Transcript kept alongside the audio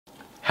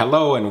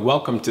Hello and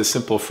welcome to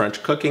Simple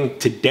French Cooking.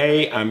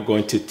 Today I'm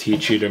going to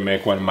teach you to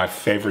make one of my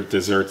favorite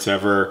desserts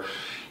ever.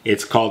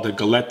 It's called the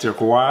Galette de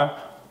Rois,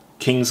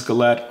 King's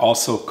Galette,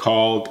 also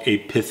called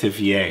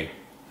Epiphany.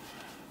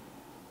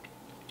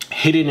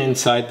 Hidden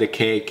inside the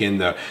cake in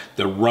the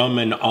rum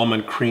and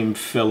almond cream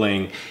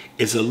filling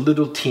is a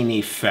little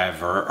teeny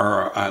feve,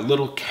 or a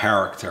little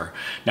character.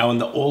 Now in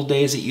the old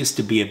days it used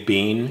to be a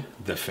bean,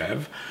 the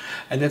feve,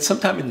 and then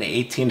sometime in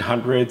the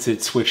 1800s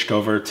it switched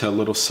over to a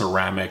little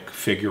ceramic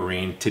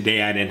figurine.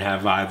 Today I didn't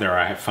have either.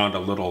 I found a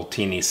little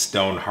teeny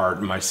stone heart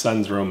in my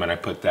son's room and I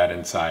put that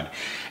inside.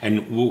 And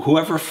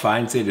whoever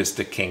finds it is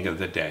the king of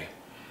the day.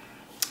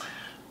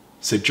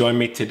 So join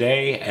me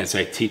today as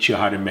I teach you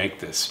how to make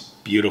this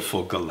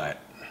beautiful galette.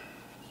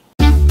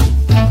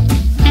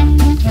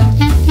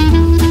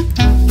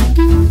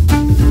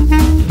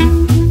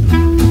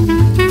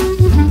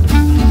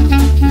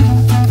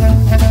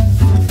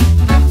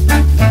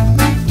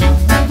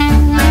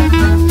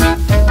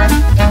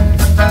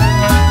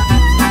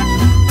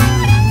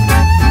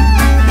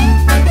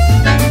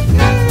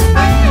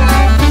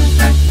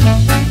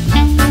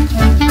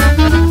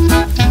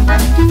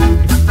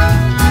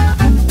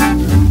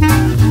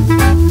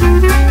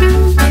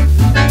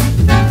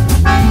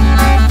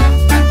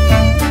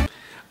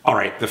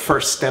 The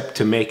first step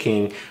to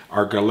making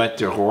our Galette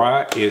de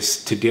Rois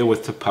is to deal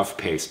with the puff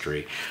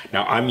pastry.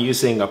 Now I'm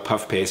using a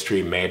puff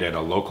pastry made at a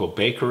local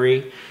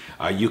bakery.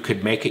 You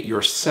could make it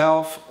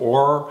yourself,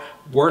 or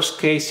worst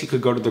case, you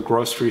could go to the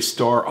grocery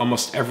store.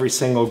 Almost every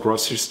single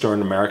grocery store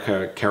in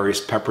America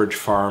carries Pepperidge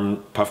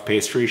Farm puff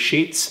pastry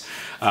sheets.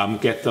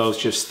 Get those,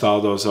 just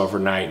thaw those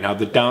overnight. Now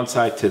the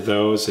downside to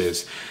those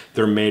is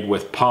they're made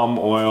with palm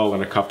oil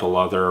and a couple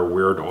other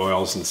weird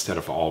oils instead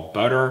of all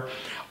butter.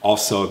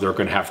 Also, they're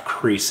going to have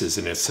creases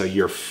in it, so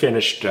your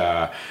finished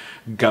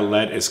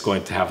galette is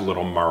going to have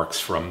little marks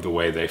from the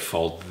way they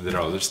fold the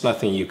dough. There's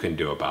nothing you can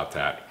do about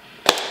that.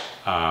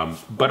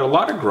 But a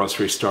lot of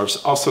grocery stores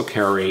also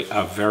carry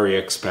a very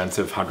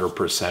expensive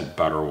 100%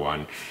 butter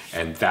one,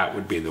 and that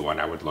would be the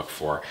one I would look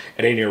for.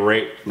 At any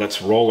rate,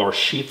 let's roll our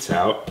sheets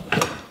out.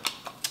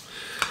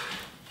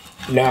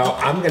 Now,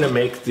 I'm going to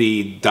make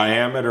the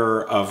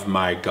diameter of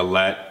my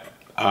galette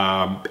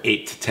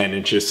 8 to 10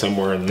 inches,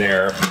 somewhere in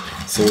there.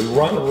 So we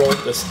want to roll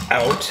this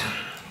out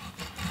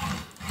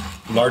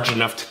large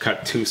enough to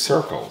cut 2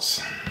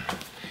 circles.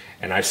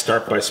 And I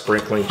start by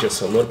sprinkling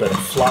just a little bit of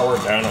flour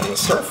down on the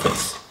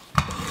surface.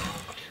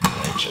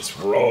 And just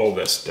roll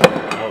this down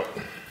out.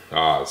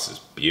 Oh, this is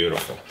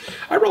beautiful.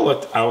 I roll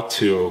it out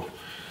to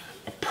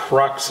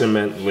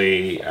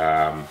approximately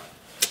about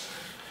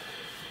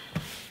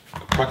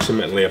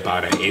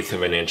 1/8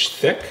 of an inch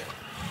thick.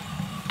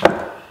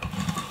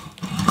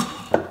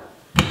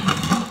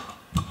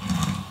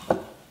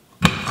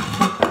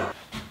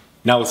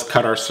 Now let's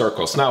cut our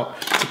circles. Now,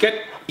 to get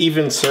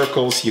even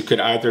circles, you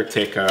could either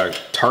take a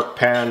tart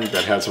pan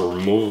that has a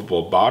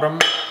removable bottom,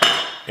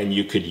 and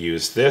you could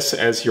use this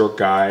as your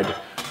guide,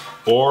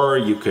 or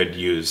you could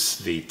use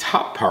the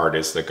top part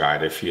as the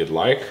guide if you'd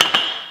like.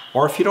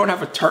 Or if you don't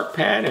have a tart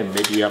pan and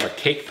maybe you have a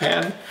cake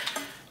pan,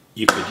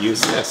 you could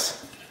use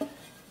this.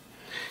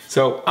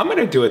 So I'm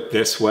gonna do it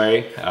this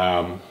way.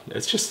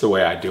 It's just the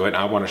way I do it.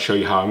 I wanna show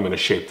you how I'm gonna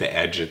shape the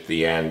edge at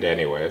the end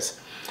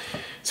anyways.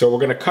 So we're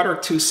gonna cut our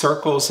 2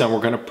 circles and we're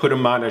gonna put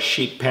them on a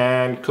sheet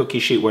pan, cookie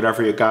sheet,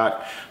 whatever you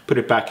got. Put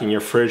it back in your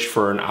fridge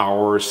for an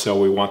hour or so.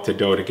 We want the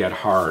dough to get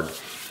hard.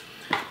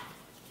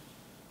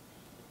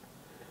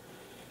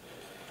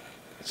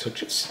 So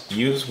just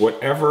use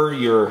whatever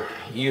you're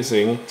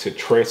using to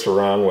trace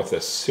around with a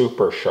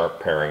super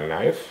sharp paring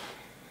knife.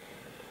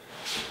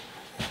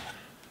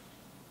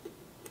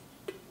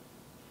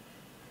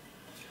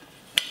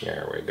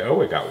 There we go,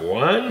 we got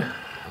one.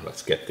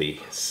 Let's get the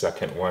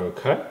second one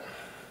cut.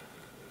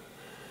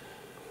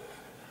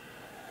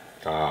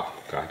 Oh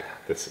God,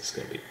 this is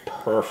going to be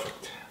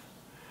perfect.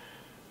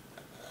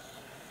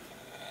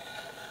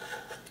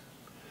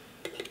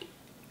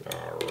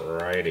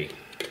 Alrighty.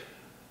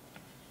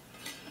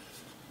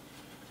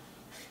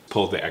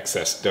 Pull the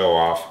excess dough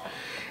off.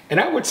 And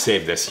I would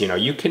save this, you know,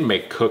 you can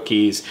make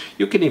cookies,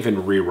 you can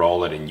even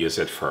re-roll it and use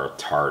it for a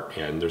tart,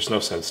 and there's no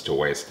sense to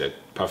waste it.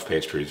 Puff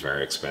pastry is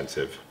very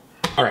expensive.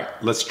 Alright,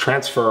 let's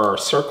transfer our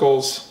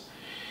circles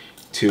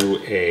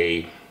to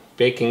a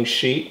baking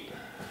sheet.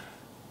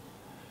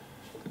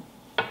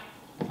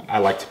 I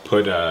like to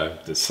put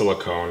the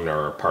silicone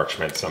or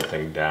parchment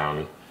something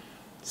down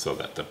so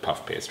that the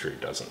puff pastry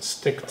doesn't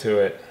stick to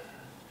it.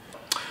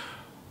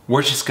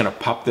 We're just gonna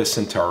pop this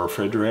into our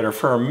refrigerator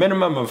for a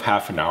minimum of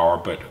half an hour,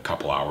 but a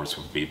couple hours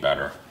would be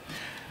better.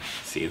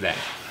 See you then.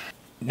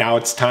 Now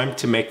it's time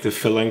to make the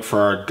filling for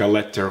our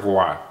Galette de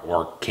Rois,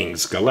 or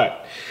King's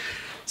Galette.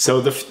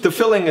 So the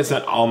filling is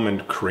an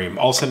almond cream,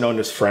 also known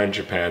as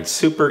frangipane.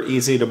 Super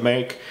easy to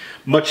make,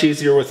 much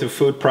easier with a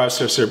food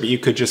processor, but you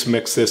could just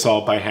mix this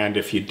all by hand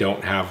if you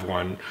don't have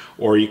one,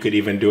 or you could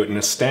even do it in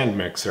a stand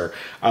mixer.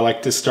 I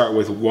like to start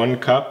with 1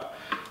 cup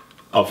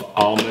of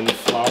almond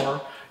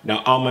flour.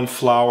 Now, almond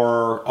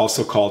flour,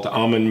 also called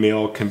almond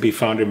meal, can be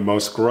found in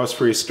most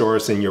grocery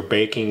stores in your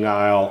baking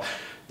aisle.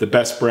 The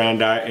best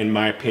brand, in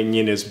my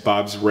opinion, is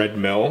Bob's Red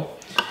Mill.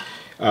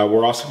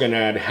 We're also going to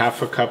add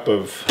half a cup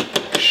of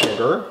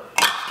sugar.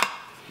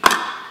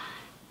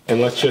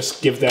 And let's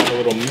just give that a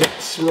little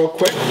mix real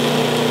quick.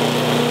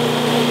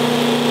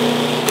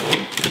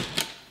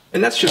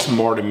 And that's just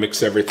more to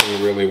mix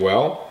everything really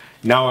well.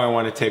 Now I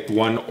want to take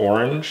one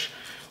orange,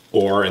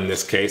 or in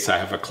this case I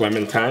have a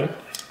clementine.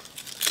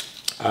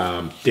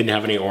 Didn't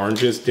have any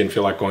oranges, didn't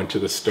feel like going to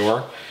the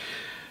store.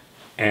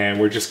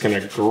 And we're just going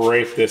to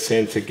grate this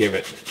in to give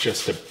it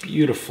just a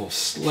beautiful,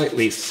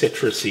 slightly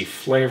citrusy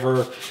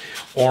flavor.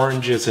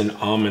 Oranges and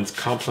almonds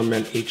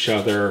complement each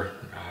other.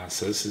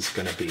 So this is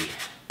going to be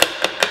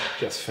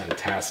just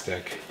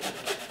fantastic.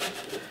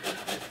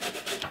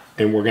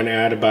 And we're going to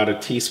add about a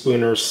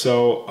teaspoon or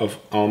so of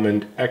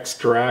almond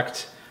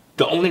extract.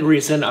 The only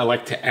reason I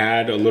like to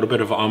add a little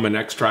bit of almond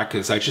extract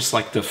is I just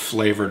like the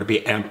flavor to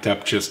be amped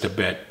up just a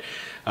bit.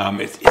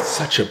 It's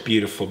such a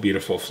beautiful,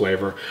 beautiful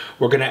flavor.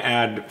 We're going to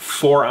add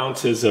 4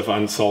 ounces of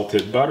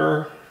unsalted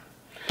butter.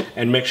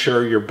 And make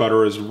sure your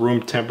butter is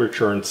room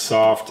temperature and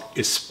soft,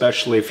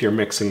 especially if you're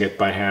mixing it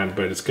by hand,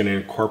 but it's going to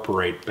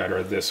incorporate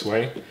better this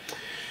way.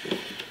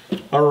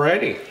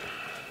 Alrighty,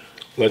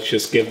 let's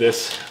just give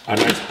this a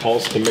nice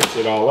pulse to mix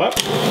it all up.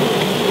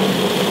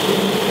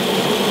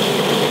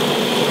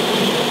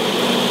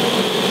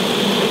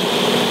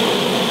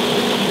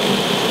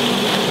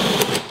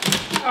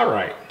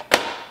 Alright,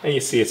 and you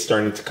see it's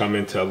starting to come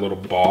into a little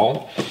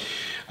ball.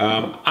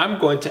 I'm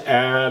going to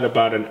add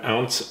about an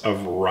ounce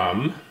of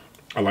rum.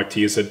 I like to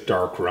use a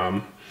dark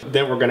rum.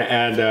 Then we're going to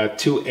add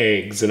 2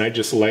 eggs, and I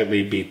just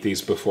lightly beat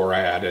these before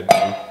I added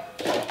them.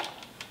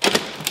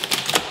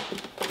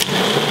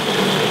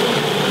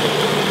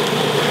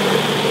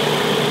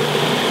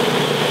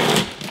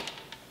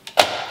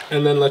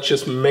 And then let's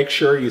just make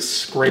sure you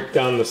scrape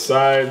down the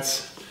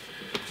sides.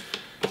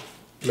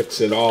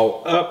 Mix it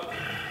all up.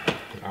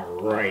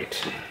 All right.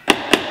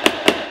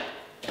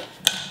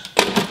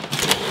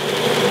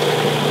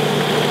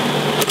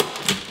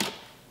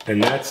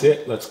 And that's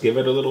it. Let's give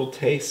it a little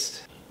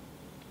taste.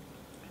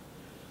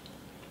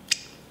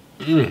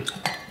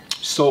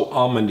 So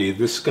almondy.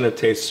 This is going to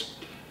taste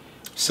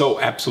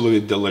so absolutely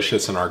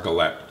delicious in our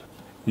galette.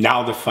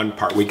 Now the fun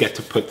part. We get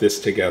to put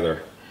this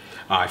together.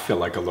 I feel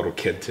like a little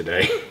kid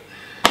today.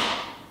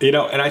 You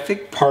know, and I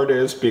think part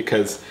is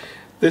because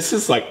this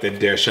is like the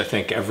dish I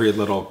think every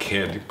little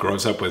kid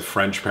grows up with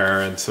French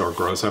parents or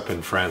grows up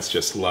in France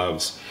just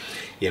loves.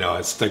 You know,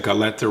 it's the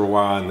Galette de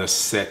Rois on the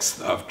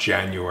 6th of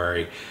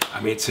January.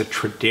 I mean, it's a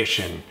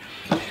tradition.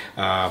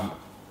 And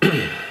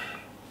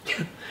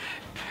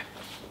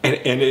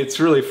it's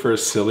really for a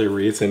silly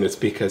reason. It's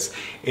because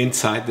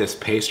inside this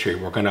pastry,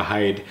 we're going to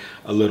hide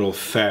a little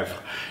feve.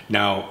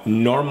 Now,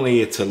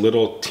 normally it's a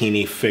little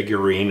teeny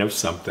figurine of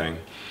something.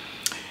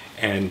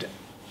 And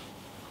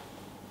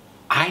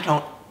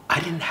I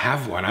didn't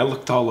have one. I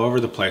looked all over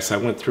the place. I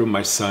went through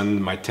my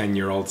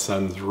 10-year-old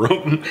son's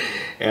room,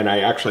 and I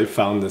actually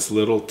found this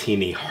little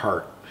teeny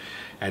heart.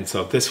 And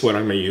so this one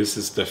I'm going to use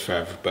is the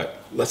feve, but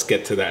let's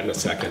get to that in a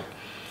second.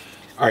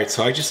 All right,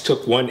 so I just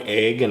took 1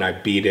 egg and I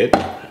beat it.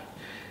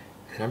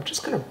 And I'm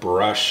just going to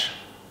brush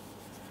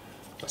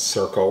a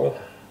circle,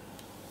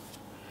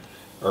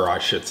 or I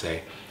should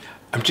say,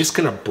 I'm just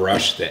going to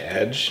brush the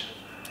edge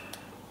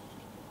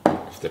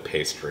of the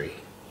pastry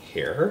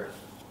here.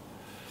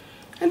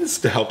 And this is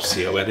to help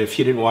seal it. If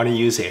you didn't want to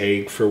use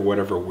egg for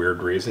whatever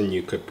weird reason,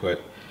 you could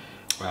put,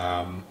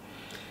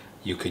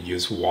 you could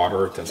use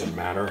water, it doesn't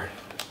matter.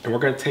 And we're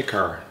going to take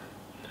our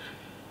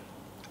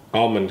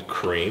almond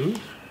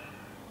cream,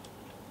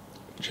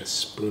 just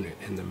spoon it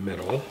in the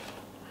middle.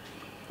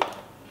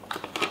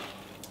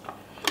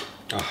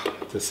 Oh,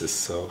 this is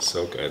so,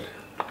 so good.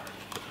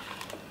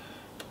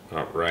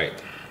 All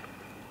right,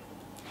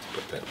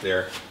 put that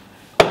there.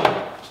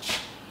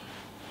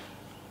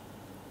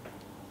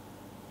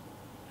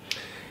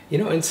 You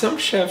know, and some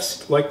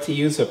chefs like to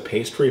use a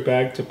pastry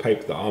bag to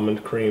pipe the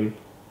almond cream.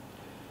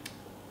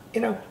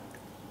 You know,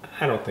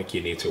 I don't think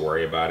you need to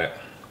worry about it.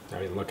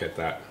 I mean, look at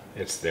that,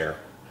 it's there.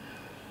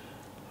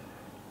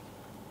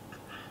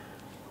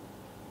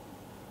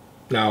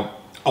 Now,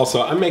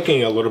 also, I'm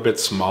making a little bit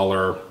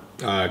smaller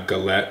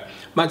galette.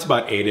 Mine's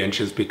about 8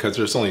 inches because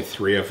there's only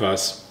 3 of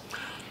us.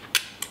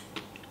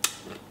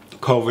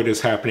 COVID is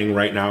happening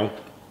right now.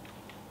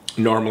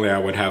 Normally I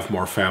would have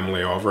more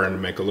family over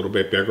and make a little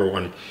bit bigger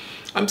one.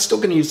 I'm still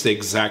going to use the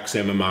exact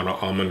same amount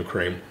of almond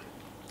cream.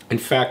 In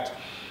fact,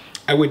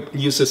 I would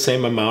use the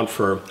same amount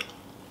for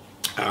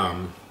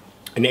an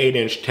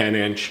 8-inch,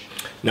 10-inch.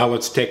 Now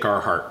let's take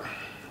our heart.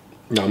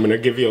 Now I'm going to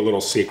give you a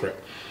little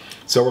secret.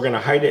 So we're going to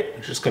hide it,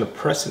 we're just going to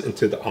press it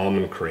into the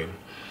almond cream.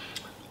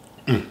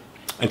 And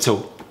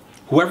so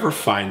whoever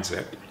finds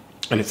it,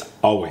 and it's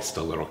always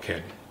the little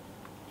kid,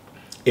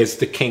 is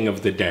the king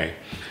of the day.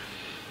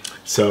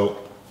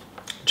 So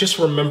just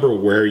remember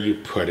where you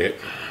put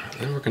it.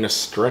 And we're going to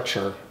stretch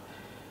our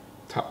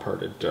top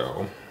part of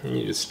dough. And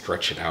you just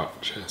stretch it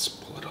out,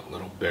 just pull it a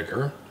little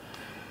bigger.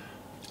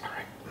 All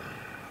right.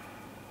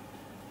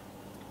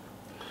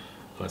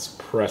 Let's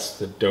press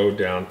the dough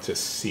down to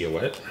seal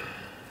it.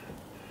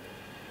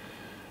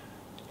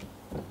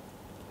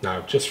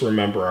 Now just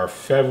remember our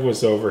feve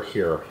was over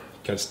here,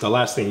 because the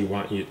last thing you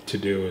want you to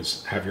do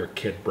is have your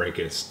kid break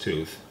his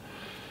tooth.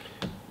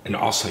 And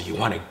also you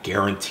want to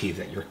guarantee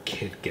that your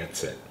kid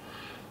gets it.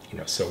 You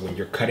know, so when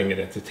you're cutting it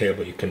at the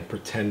table, you can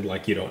pretend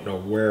like you don't know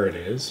where it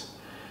is.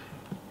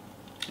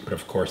 But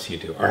of course you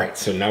do. All right,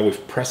 so now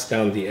we've pressed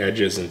down the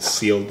edges and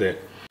sealed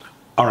it.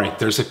 All right,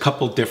 there's a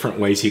couple different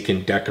ways you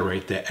can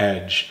decorate the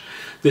edge.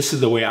 This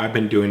is the way I've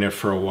been doing it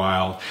for a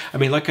while. I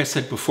mean, like I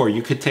said before,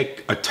 you could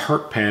take a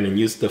tart pan and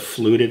use the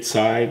fluted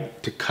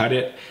side to cut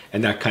it,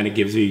 and that kind of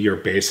gives you your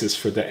basis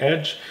for the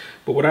edge.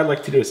 But what I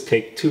like to do is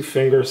take 2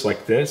 fingers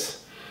like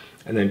this,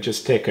 and then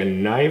just take a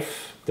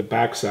knife, the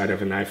back side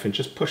of a knife, and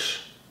just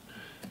push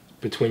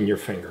between your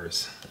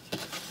fingers.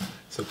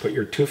 So put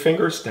your 2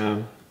 fingers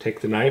down, take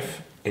the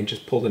knife, and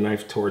just pull the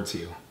knife towards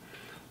you,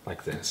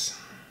 like this.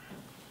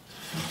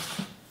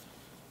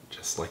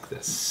 Just like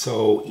this,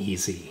 so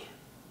easy.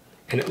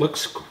 And it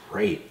looks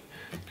great.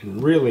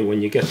 And really,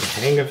 when you get the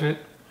hang of it,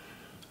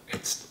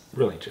 it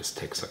really just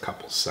takes a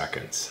couple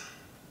seconds.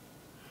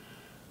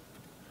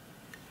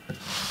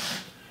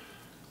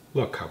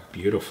 Look how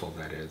beautiful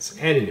that is.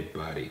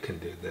 Anybody can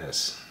do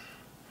this.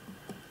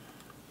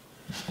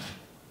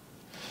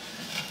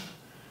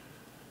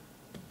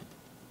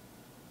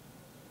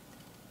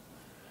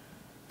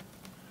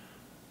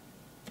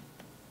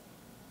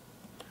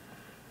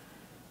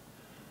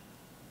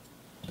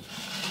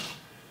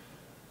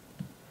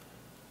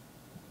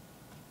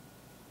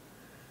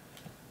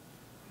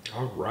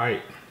 All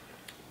right,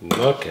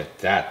 look at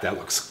that. That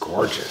looks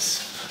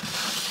gorgeous.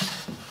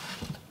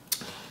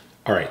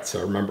 All right, so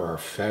remember our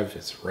feve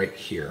is right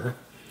here.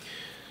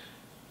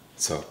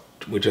 So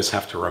we just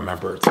have to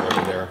remember it's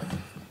over there.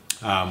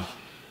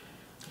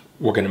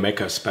 We're gonna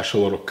make a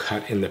special little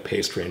cut in the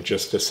pastry in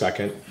just a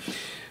second.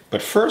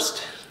 But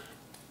first,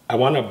 I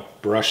wanna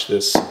brush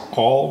this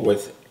all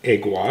with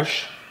egg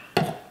wash.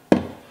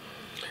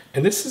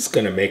 And this is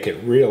gonna make it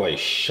really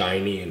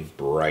shiny and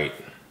bright.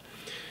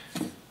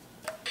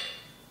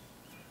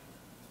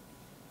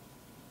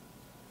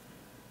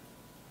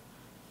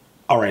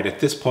 All right, at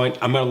this point,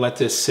 I'm gonna let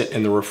this sit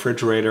in the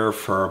refrigerator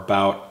for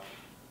about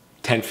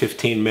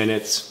 10-15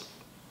 minutes,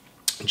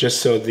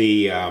 just so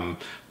the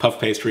puff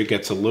pastry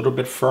gets a little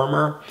bit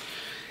firmer,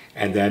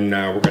 and then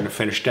we're gonna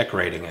finish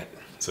decorating it.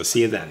 So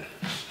see you then.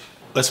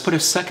 Let's put a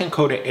second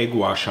coat of egg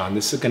wash on.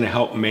 This is gonna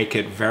help make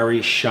it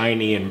very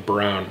shiny and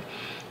brown.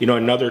 You know,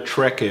 another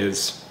trick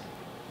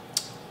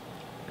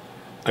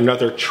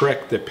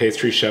that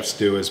pastry chefs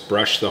do is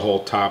brush the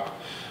whole top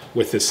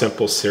with a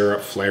simple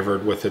syrup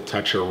flavored with a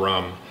touch of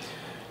rum.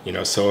 You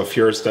know, so if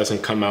yours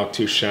doesn't come out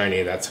too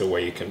shiny, that's a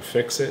way you can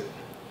fix it.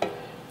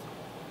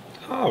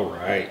 All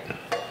right.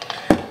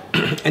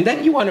 And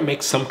then you want to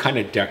make some kind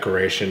of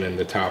decoration in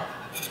the top.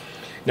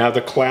 Now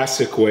the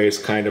classic way is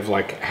kind of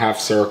like half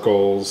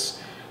circles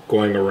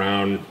going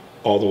around,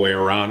 all the way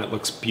around. It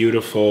looks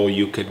beautiful.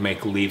 You could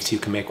make leaves, you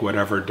can make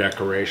whatever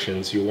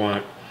decorations you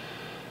want.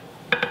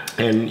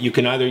 And you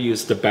can either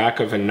use the back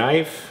of a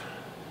knife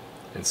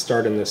and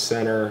start in the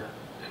center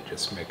and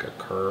just make a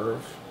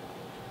curve.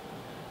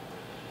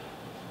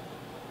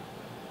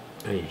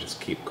 And you just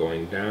keep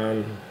going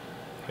down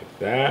like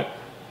that.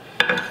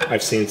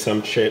 I've seen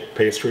some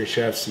pastry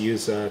chefs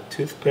use a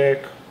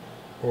toothpick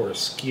or a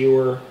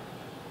skewer.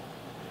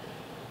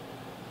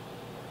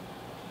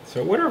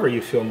 So whatever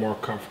you feel more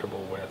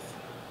comfortable with.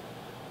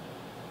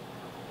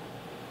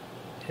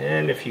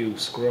 And if you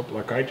screw up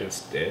like I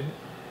just did,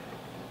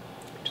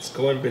 just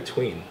go in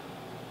between.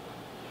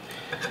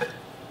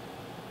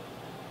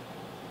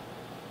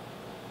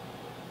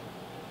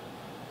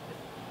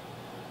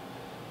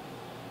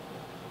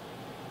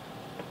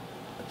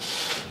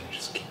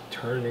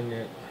 Turning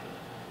it,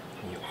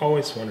 and you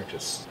always want to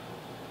just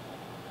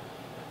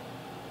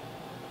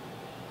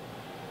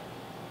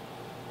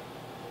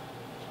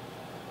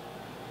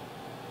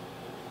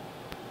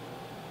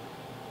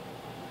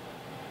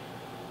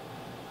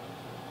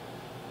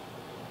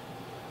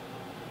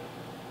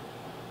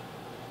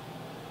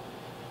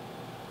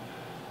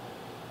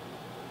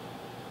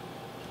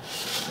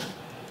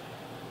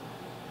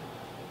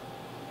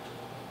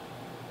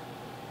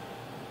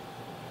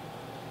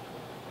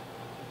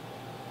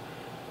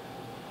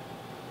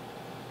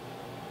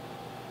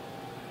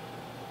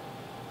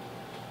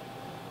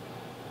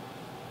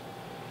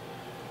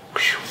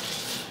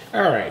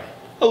all right,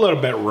 a little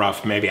bit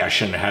rough. Maybe I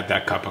shouldn't have had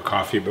that cup of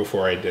coffee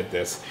before I did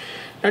this.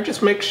 Now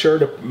just make sure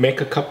to make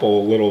a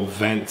couple little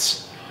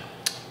vents.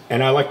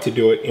 And I like to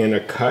do it in a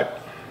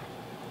cut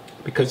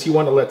because you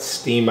want to let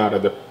steam out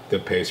of the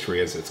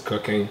pastry as it's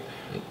cooking.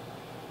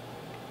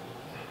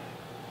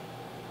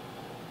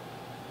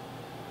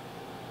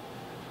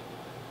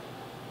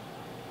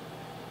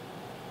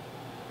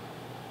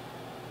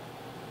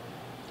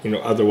 You know,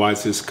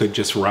 otherwise this could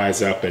just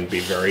rise up and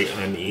be very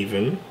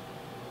uneven.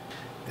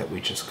 That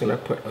we're just gonna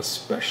put a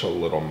special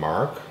little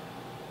mark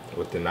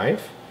with the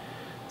knife.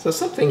 So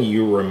something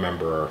you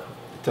remember,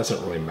 it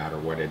doesn't really matter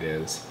what it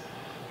is,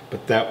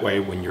 but that way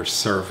when you're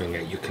serving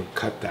it, you can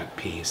cut that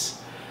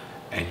piece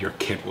and your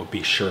kid will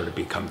be sure to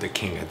become the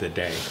king of the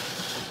day.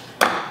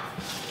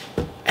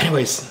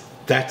 anyways,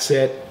 that's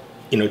it.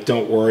 You know,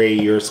 don't worry,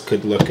 yours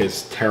could look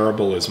as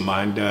terrible as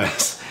mine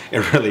does.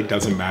 It really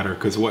doesn't matter,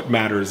 because what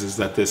matters is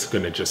that this is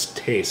gonna just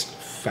taste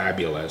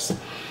fabulous.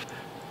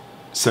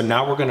 So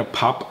now we're gonna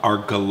pop our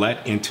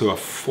galette into a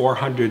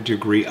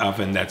 400-degree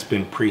oven that's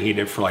been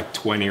preheated for like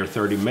 20 or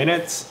 30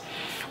 minutes.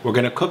 We're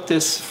gonna cook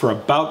this for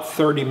about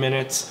 30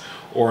 minutes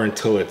or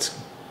until it's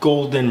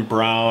golden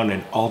brown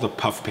and all the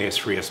puff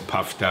pastry is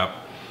puffed up.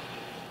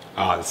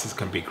 This is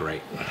gonna be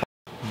great.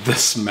 The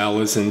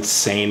smell is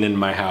insane in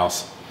my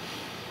house.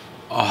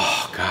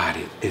 Oh God,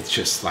 it's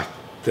just like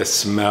the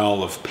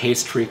smell of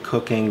pastry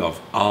cooking, of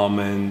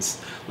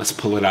almonds. Let's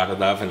pull it out of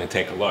the oven and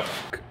take a look.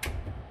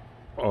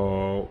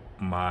 Oh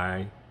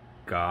my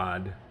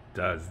God,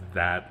 does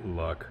that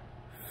look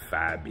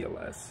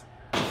fabulous.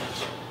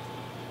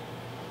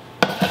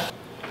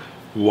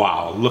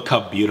 Wow, look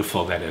how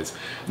beautiful that is.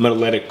 I'm gonna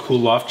let it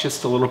cool off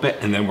just a little bit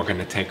and then we're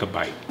gonna take a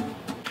bite.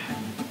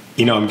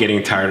 You know, I'm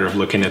getting tired of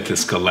looking at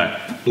this galette.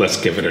 Let's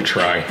give it a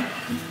try.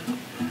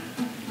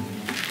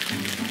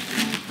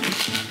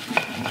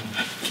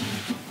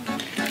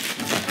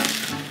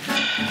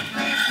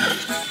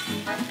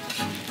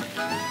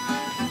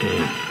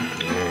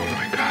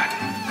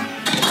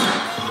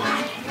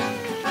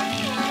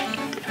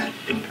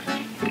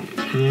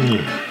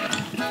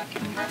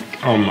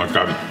 Oh my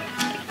God,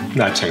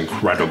 that's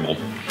incredible.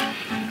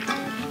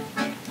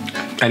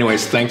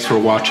 Anyways, thanks for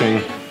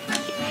watching.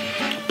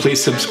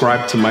 Please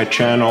subscribe to my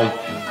channel.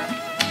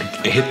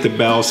 Hit the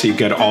bell so you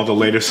get all the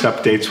latest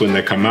updates when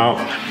they come out.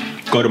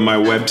 Go to my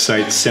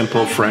website,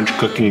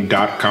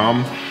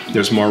 simplefrenchcooking.com.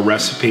 There's more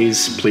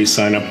recipes. Please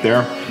sign up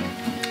there.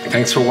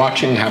 Thanks for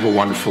watching. Have a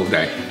wonderful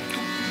day.